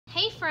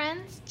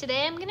friends,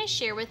 today I'm going to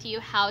share with you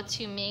how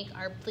to make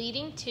our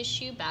bleeding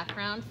tissue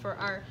background for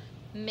our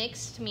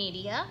mixed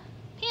media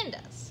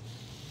pandas.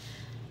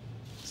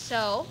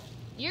 So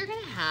you're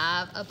going to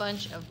have a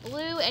bunch of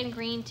blue and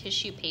green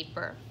tissue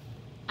paper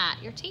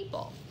at your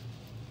table.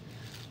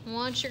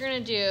 What you're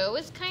going to do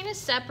is kind of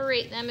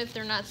separate them if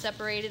they're not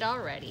separated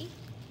already.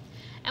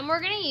 And we're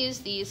going to use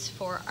these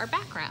for our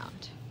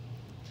background.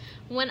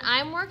 When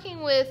I'm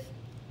working with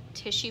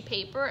tissue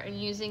paper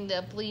and using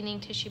the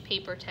bleeding tissue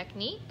paper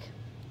technique,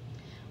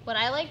 what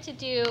I like to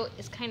do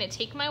is kind of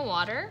take my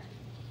water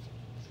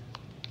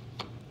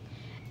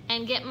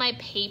and get my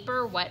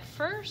paper wet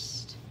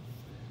first.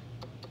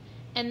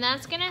 And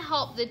that's going to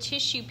help the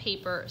tissue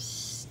paper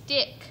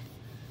stick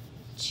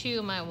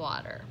to my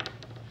water.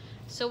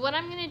 So what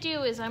I'm going to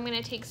do is I'm going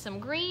to take some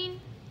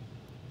green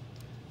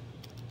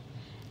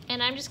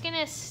and I'm just going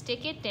to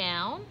stick it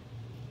down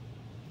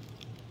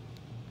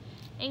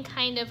in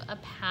kind of a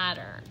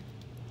pattern.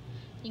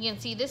 You can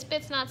see this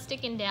bit's not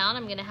sticking down.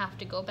 I'm going to have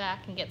to go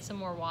back and get some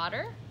more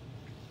water.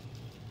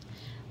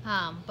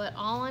 But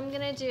all I'm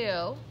going to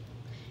do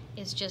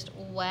is just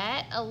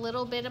wet a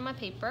little bit of my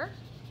paper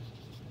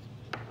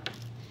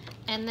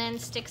and then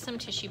stick some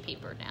tissue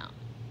paper down.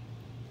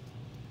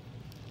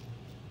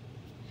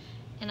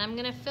 And I'm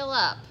going to fill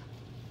up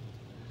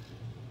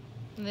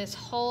this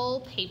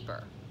whole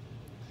paper.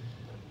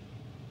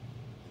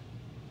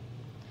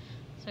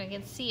 So I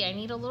can see I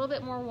need a little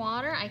bit more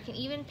water. I can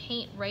even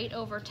paint right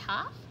over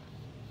top.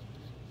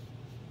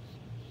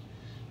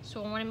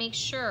 So I want to make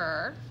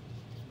sure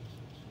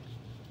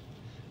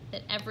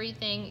that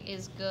everything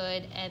is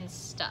good and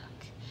stuck.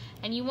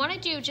 And you want to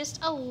do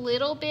just a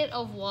little bit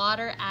of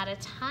water at a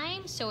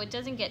time so it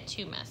doesn't get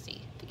too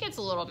messy. If it gets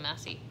a little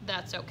messy,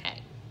 that's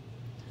okay.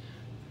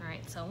 All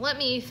right, so let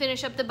me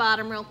finish up the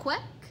bottom real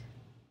quick.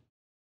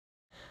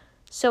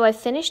 So I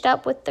finished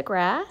up with the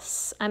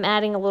grass. I'm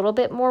adding a little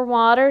bit more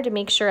water to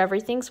make sure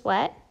everything's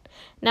wet.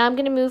 Now I'm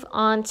going to move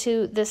on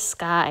to the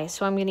sky.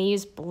 So I'm going to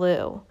use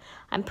blue.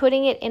 I'm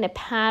putting it in a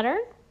pattern.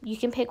 You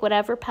can pick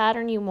whatever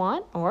pattern you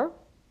want, or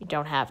you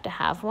don't have to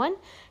have one.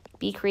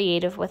 Be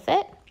creative with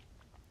it.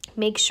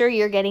 Make sure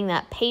you're getting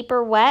that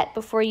paper wet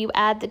before you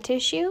add the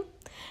tissue.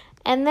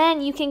 And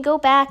then you can go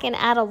back and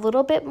add a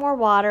little bit more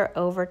water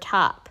over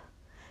top.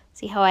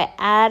 See how I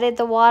added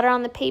the water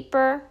on the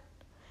paper?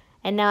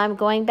 And now I'm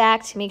going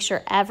back to make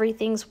sure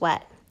everything's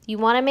wet. You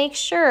want to make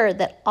sure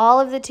that all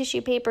of the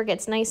tissue paper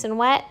gets nice and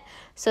wet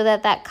so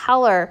that that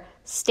color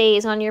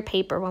stays on your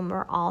paper when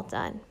we're all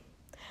done.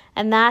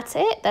 And that's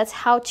it. That's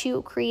how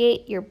to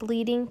create your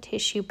bleeding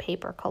tissue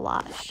paper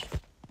collage.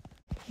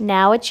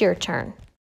 Now it's your turn.